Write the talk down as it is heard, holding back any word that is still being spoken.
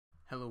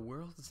Hello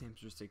world, it's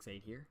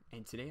Hamster68 here,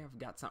 and today I've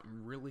got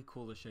something really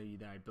cool to show you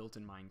that I built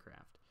in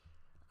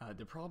Minecraft.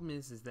 The problem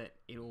is that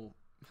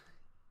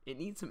it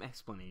needs some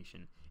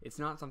explanation. It's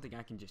not something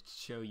I can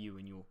just show you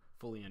and you'll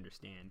fully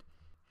understand.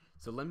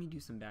 So let me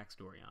do some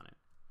backstory on it.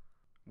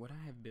 What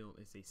I have built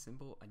is a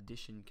simple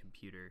addition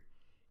computer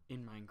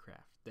in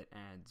Minecraft that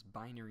adds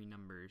binary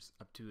numbers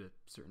up to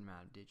a certain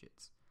amount of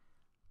digits.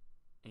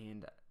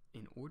 And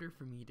in order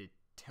for me to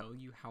tell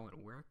you how it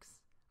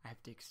works, I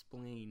have to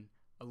explain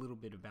a little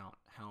bit about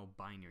how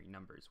binary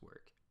numbers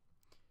work.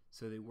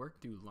 So they work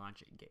through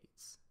logic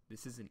gates.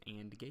 This is an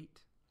AND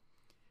gate.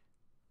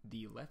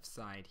 The left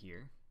side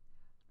here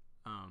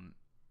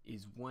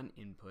is one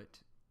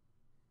input,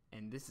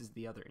 and this is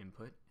the other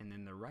input, and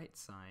then the right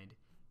side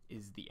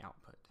is the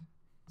output.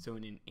 So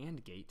in an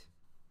AND gate,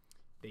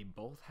 they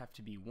both have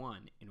to be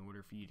 1 in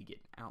order for you to get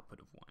an output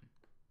of 1.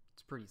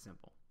 It's pretty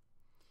simple.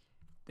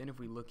 Then if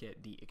we look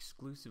at the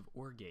exclusive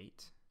OR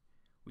gate,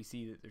 we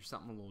see that there's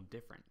something a little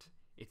different.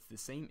 It's the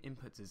same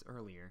inputs as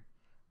earlier,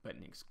 but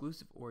an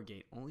exclusive OR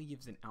gate only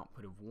gives an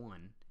output of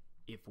 1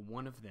 if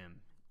one of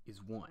them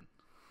is 1.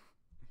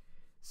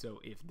 So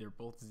if they're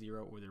both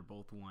 0 or they're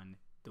both 1,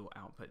 they'll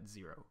output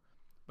 0.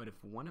 But if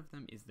one of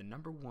them is the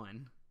number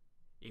 1,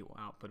 it will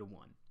output a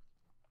 1.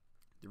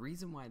 The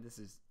reason why this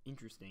is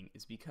interesting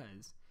is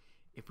because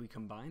if we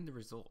combine the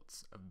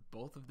results of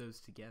both of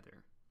those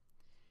together,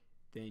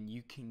 then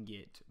you can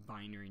get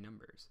binary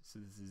numbers. So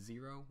this is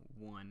 0,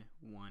 1,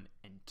 1,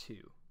 and 2.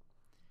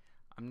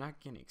 I'm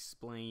not going to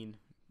explain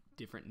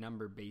different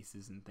number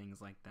bases and things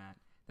like that.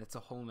 That's a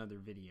whole nother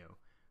video.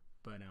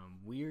 But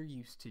we're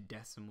used to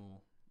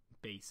decimal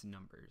base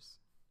numbers,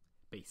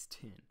 base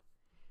 10.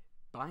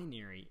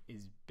 Binary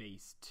is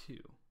base 2.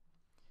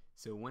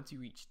 So once you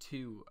reach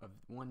 2 of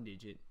one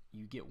digit,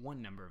 you get one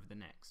number of the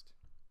next.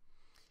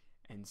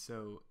 And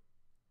so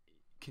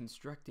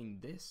constructing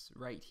this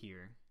right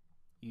here,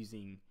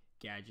 using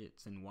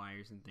gadgets and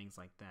wires and things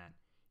like that,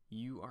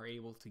 you are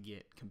able to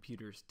get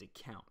computers to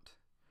count,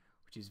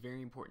 which is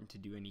very important to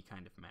do any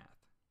kind of math.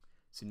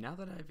 So now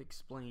that I've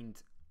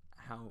explained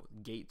how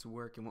gates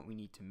work and what we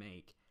need to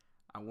make,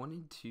 I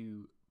wanted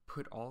to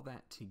put all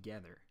that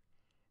together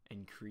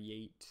and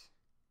create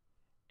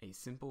a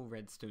simple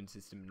redstone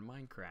system in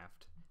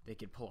Minecraft that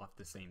could pull off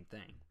the same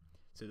thing.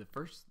 So the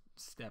first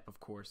step,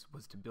 of course,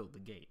 was to build the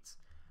gates.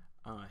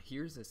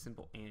 Here's a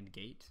simple AND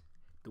gate.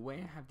 The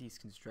way I have these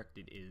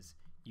constructed is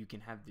you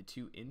can have the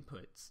two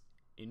inputs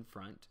in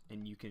front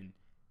and you can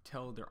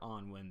tell they're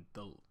on when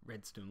the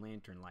redstone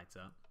lantern lights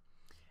up.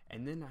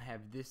 And then I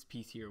have this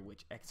piece here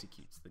which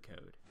executes the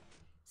code.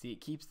 See,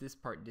 it keeps this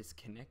part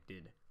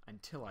disconnected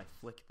until I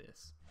flick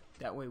this.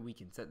 That way we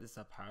can set this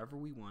up however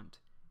we want,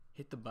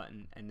 hit the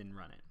button, and then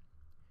run it.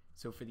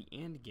 So for the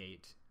AND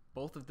gate,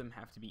 both of them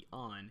have to be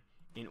on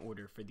in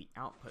order for the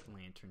output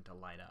lantern to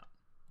light up.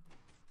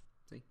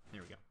 See,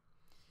 there we go.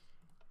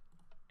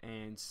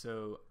 And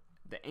so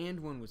the AND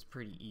one was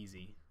pretty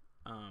easy,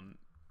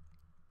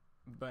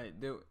 but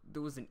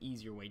there was an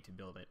easier way to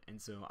build it,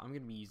 and so I'm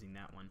going to be using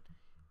that one.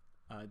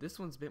 This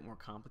one's a bit more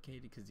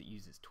complicated because it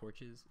uses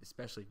torches,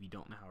 especially if you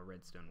don't know how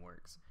redstone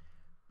works.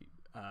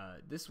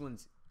 This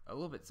one's a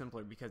little bit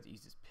simpler because it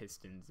uses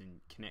pistons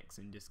and connects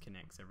and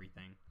disconnects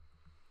everything.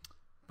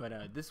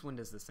 But this one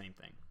does the same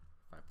thing.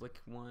 If I flick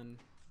one,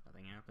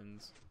 nothing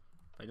happens.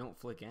 If I don't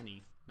flick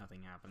any,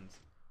 nothing happens.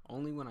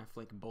 Only when I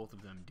flick both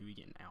of them do we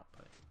get an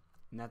output.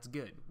 And that's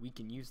good. We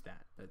can use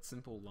that. That's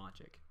simple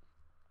logic.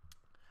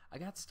 I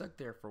got stuck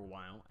there for a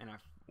while, and I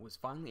was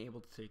finally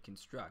able to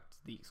construct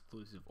the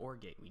exclusive OR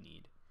gate we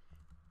need.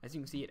 As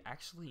you can see, it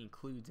actually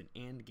includes an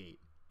AND gate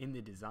in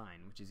the design,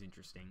 which is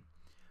interesting.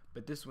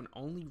 But this one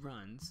only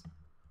runs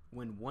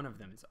when one of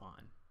them is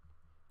on.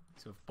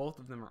 So if both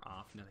of them are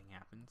off, nothing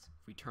happens.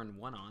 If we turn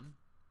one on,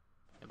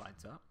 it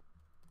lights up.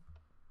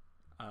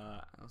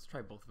 Let's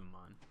try both of them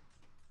on.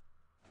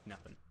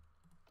 Nothing.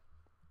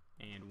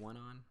 And one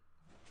on.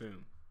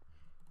 Boom.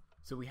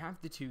 So we have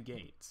the two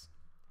gates.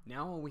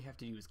 Now all we have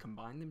to do is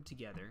combine them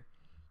together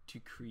to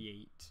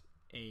create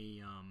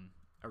a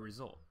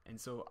result. And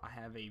so I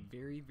have a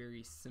very,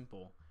 very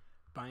simple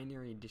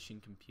binary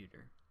addition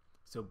computer.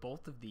 So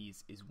both of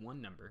these is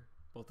one number.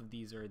 Both of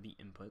these are the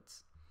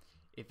inputs.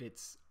 If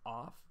it's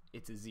off,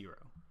 it's a 0.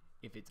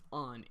 If it's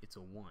on, it's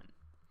a 1.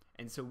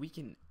 And so we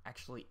can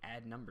actually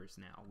add numbers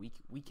now.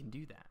 We can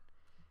do that.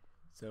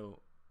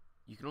 So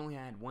you can only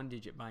add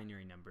one-digit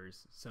binary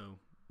numbers, so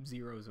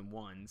 0s and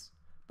 1s,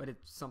 but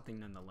it's something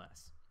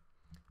nonetheless.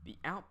 The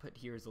output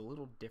here is a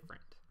little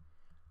different.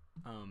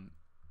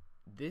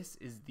 This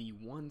is the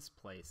 1's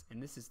place,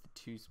 and this is the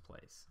 2's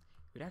place.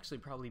 It would actually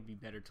probably be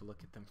better to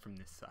look at them from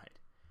this side.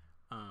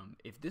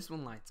 If this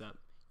one lights up,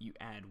 you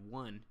add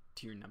 1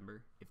 to your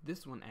number. If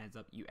this one adds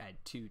up, you add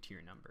 2 to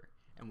your number.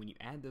 And when you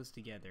add those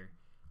together,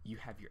 you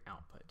have your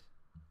output.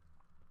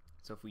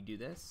 So if we do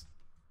this,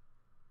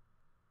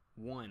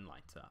 1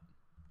 lights up.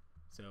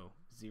 So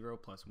 0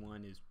 plus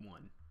 1 is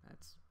 1.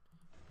 That's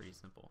pretty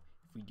simple.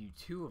 If we do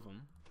 2 of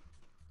them,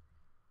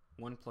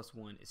 1 plus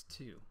 1 is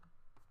 2.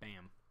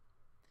 Bam.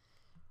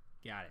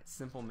 Got it.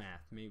 Simple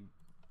math. Maybe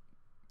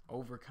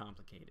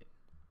overcomplicated.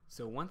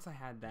 So once I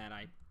had that,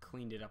 I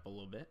cleaned it up a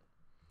little bit,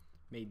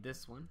 made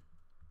this one.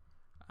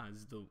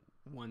 This is the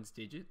 1's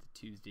digit,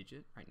 the 2's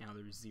digit. Right now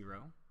there's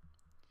 0.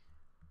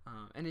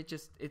 And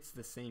it's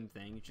the same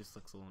thing, it just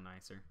looks a little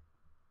nicer.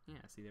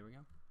 Yeah, see, there we go.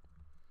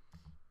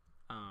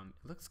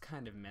 It looks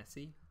kind of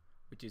messy,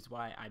 which is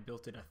why I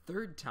built it a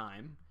 3rd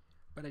time,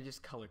 but I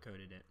just color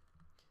coded it.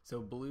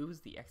 So blue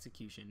is the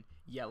execution,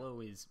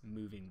 yellow is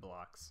moving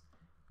blocks,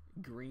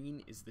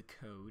 green is the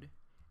code,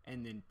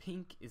 and then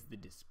pink is the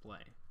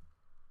display.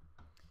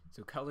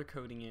 So color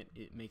coding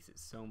it makes it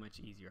so much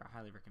easier. I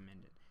highly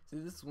recommend it. So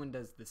this one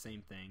does the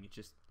same thing. It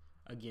just,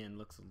 again,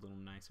 looks a little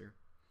nicer.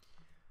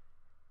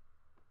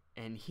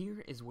 And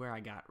here is where I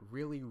got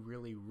really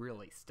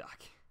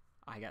stuck.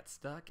 I got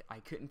stuck. I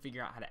couldn't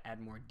figure out how to add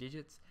more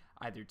digits,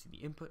 either to the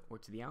input or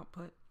to the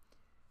output.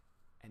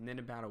 And then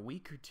about a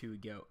week or 2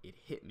 ago, it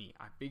hit me.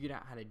 I figured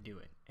out how to do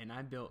it. And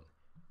I built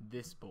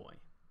this boy.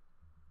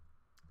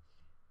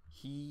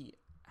 He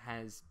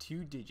has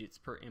 2 digits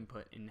per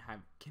input and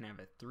can have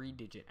a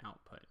 3-digit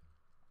output.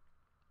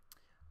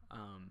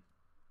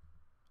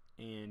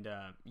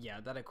 Yeah,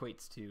 that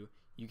equates to,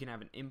 you can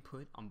have an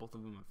input on both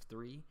of them of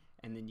 3,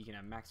 and then you can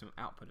have maximum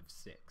output of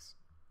 6.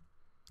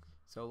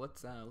 So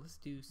let's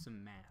do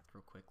some math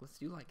real quick. Let's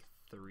do like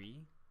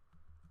 3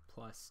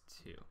 plus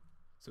 2.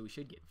 So we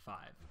should get 5.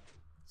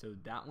 So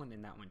that one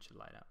and that one should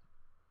light up.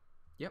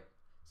 Yep.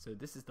 So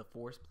this is the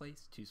 4's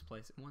place, 2's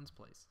place, and 1's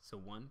place. So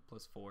 1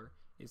 plus 4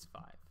 is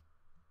 5.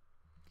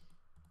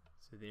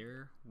 So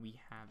there we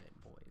have it,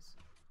 boys.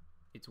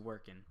 It's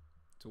working.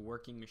 It's a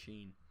working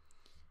machine.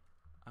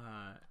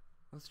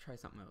 Let's try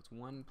something else.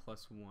 1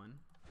 plus 1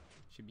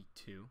 should be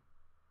 2.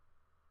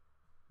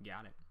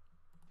 Got it.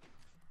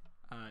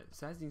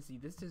 So as you can see,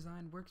 this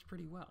design works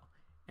pretty well.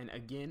 And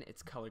again,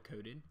 it's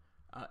color-coded.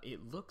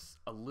 It looks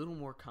a little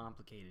more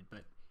complicated,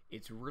 but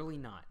it's really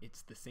not.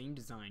 It's the same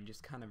design,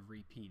 just kind of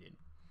repeated.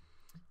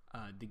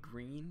 The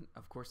green,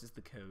 of course, is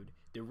the code.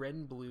 The red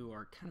and blue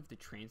are kind of the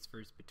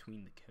transfers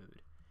between the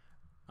code.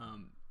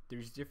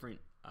 There's different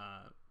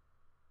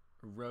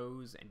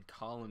rows and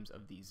columns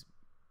of these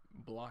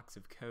blocks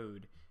of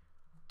code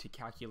to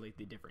calculate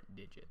the different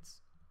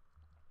digits.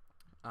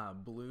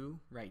 Blue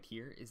right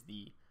here is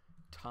the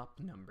top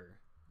number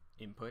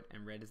input,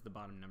 and red is the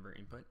bottom number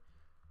input.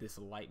 This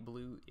light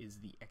blue is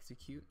the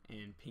execute,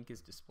 and pink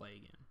is display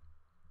again.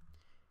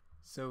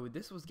 So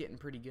this was getting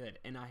pretty good,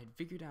 and I had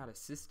figured out a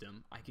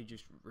system I could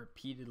just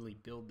repeatedly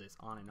build this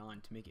on and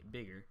on to make it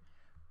bigger,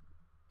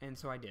 and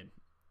so I did.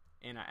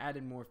 And I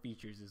added more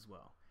features as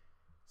well.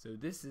 So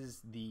this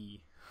is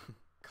the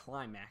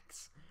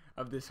climax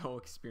of this whole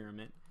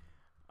experiment,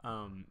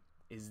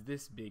 is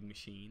this big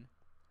machine.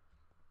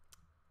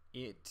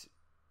 It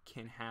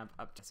can have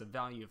up to a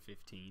value of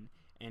 15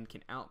 and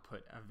can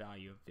output a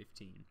value of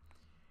 15.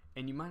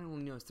 And you might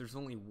only notice there's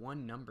only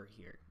one number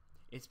here.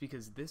 It's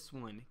because this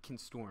one can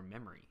store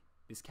memory.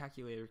 This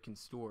calculator can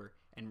store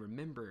and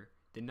remember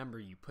the number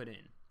you put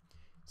in.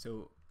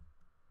 So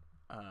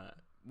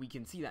we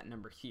can see that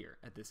number here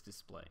at this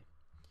display.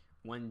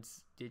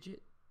 1's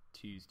digit,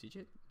 2's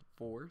digit,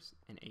 4's,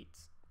 and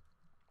 8's.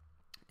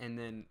 And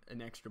then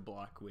an extra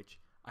block, which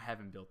I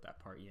haven't built that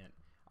part yet.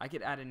 I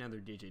could add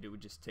another digit, it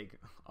would just take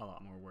a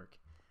lot more work.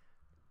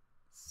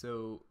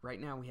 So right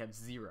now we have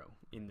 0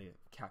 in the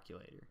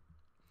calculator.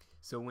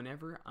 So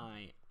whenever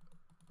I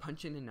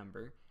punch in a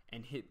number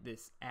and hit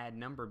this add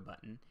number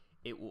button,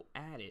 it will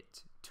add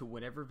it to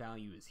whatever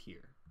value is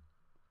here.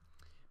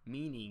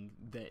 Meaning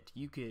that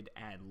you could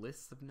add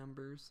lists of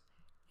numbers,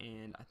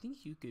 and I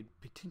think you could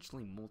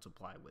potentially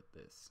multiply with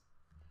this.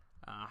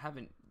 I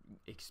haven't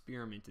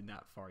experimented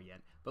that far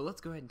yet, but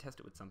let's go ahead and test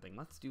it with something.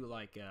 Let's do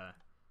like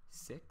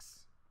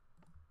 6.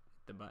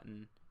 Hit the button.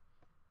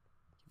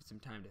 Give it some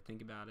time to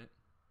think about it.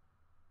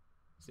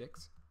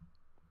 6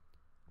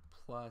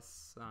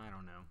 plus, I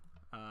don't know,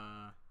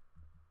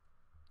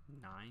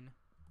 9.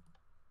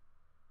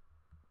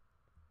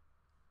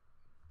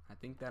 I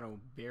think that'll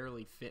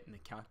barely fit in the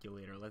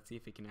calculator. Let's see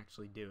if it can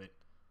actually do it.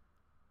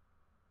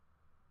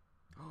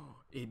 Oh,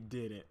 it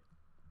did it.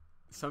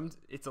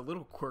 It's a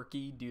little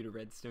quirky due to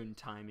redstone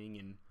timing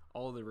and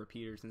all the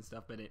repeaters and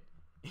stuff, but it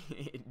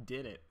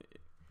did it.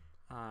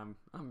 I'm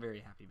very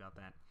happy about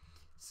that.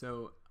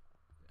 So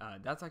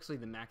that's actually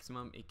the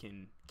maximum it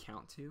can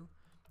count to.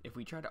 If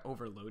we try to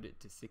overload it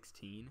to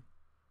 16,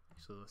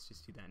 actually let's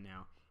just do that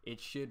now. It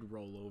should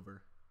roll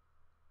over.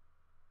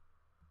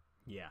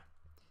 Yeah.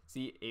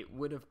 See, it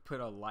would have put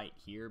a light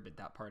here, but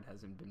that part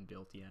hasn't been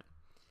built yet.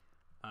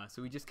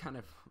 So we just kind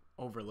of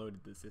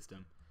overloaded the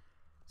system.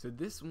 So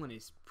this one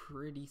is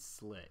pretty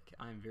slick.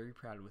 I'm very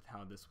proud with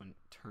how this one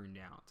turned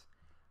out.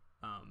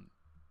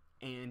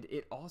 And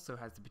it also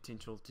has the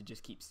potential to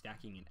just keep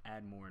stacking and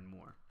add more and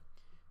more.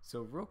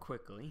 So real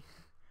quickly,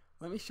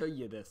 let me show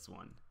you this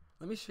one.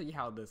 Let me show you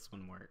how this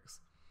one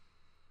works.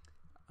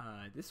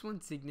 This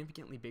one's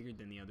significantly bigger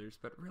than the others,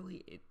 but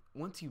really,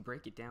 once you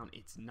break it down,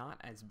 it's not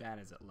as bad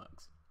as it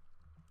looks.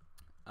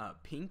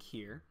 Pink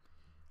here,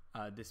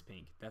 this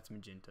pink, that's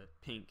magenta.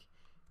 Pink,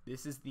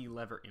 this is the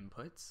lever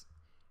inputs.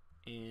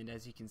 And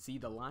as you can see,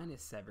 the line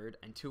is severed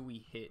until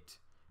we hit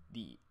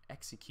the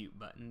execute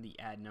button, the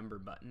add number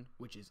button,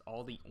 which is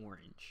all the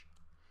orange.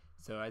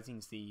 So as you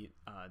can see,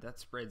 that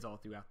spreads all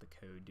throughout the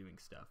code doing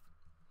stuff.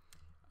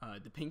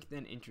 The pink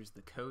then enters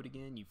the code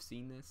again, you've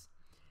seen this.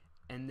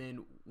 And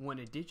then when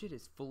a digit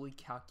is fully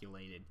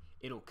calculated,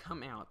 it'll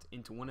come out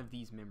into one of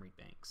these memory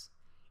banks.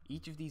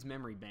 Each of these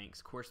memory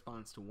banks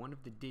corresponds to one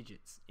of the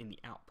digits in the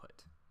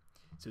output.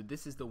 So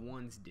this is the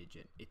ones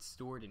digit, it's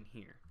stored in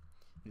here.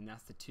 And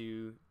that's the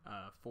 2,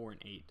 4,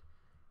 and 8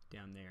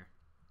 down there.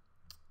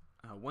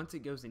 Once it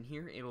goes in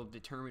here, it'll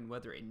determine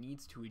whether it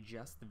needs to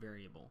adjust the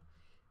variable.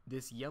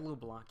 This yellow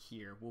block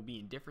here will be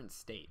in different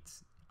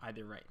states,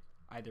 either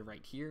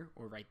right here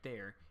or right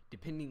there,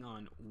 depending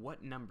on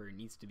what number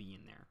needs to be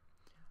in there.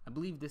 I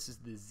believe this is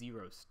the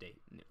 0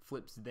 state, and it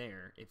flips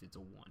there if it's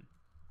a 1.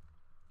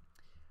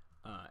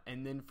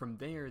 And then from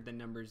there, the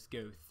numbers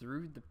go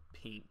through the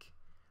pink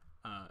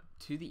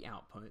to the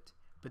output,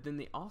 but then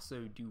they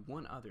also do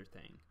one other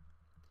thing.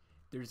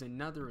 There's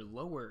another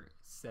lower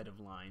set of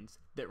lines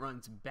that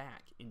runs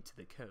back into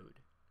the code.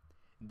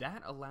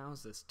 That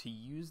allows us to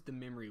use the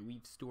memory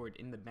we've stored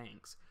in the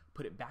banks,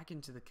 put it back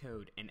into the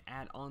code, and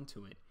add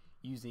onto it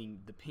using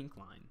the pink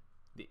line,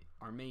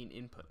 our main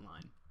input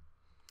line.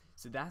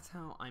 So that's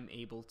how I'm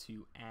able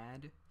to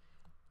add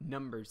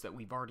numbers that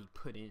we've already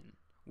put in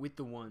with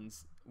the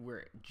ones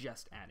we're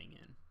just adding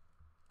in.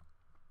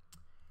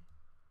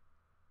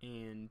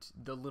 And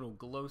the little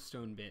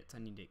glowstone bits, I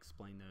need to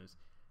explain those.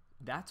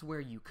 That's where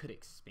you could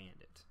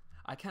expand it.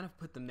 I kind of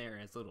put them there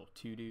as little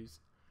to-dos.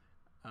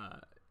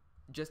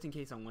 Just in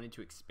case I wanted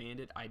to expand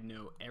it, I'd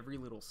know every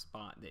little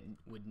spot that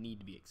would need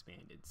to be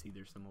expanded. See,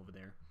 there's some over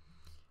there.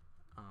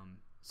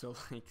 So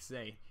like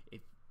say,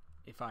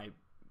 if I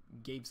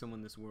gave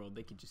someone this world,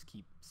 they could just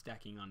keep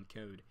stacking on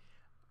code.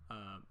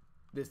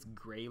 This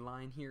gray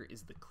line here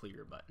is the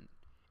clear button.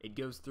 It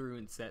goes through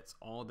and sets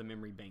all the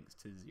memory banks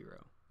to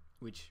 0,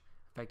 which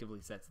effectively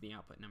sets the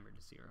output number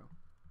to 0.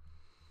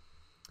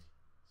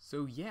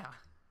 So yeah,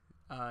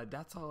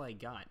 that's all I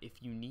got.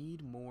 If you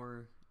need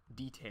more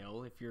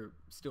detail, if you're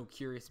still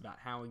curious about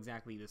how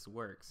exactly this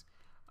works,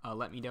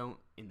 let me know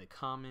in the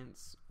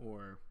comments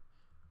or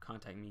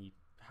contact me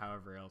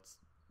however else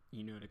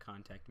you know to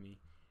contact me.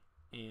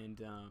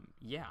 And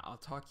yeah, I'll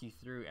talk you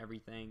through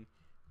everything.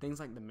 Things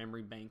like the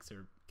memory banks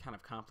are kind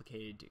of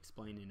complicated to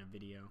explain in a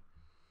video.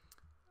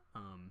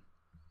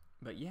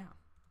 But yeah,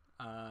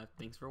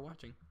 thanks for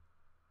watching.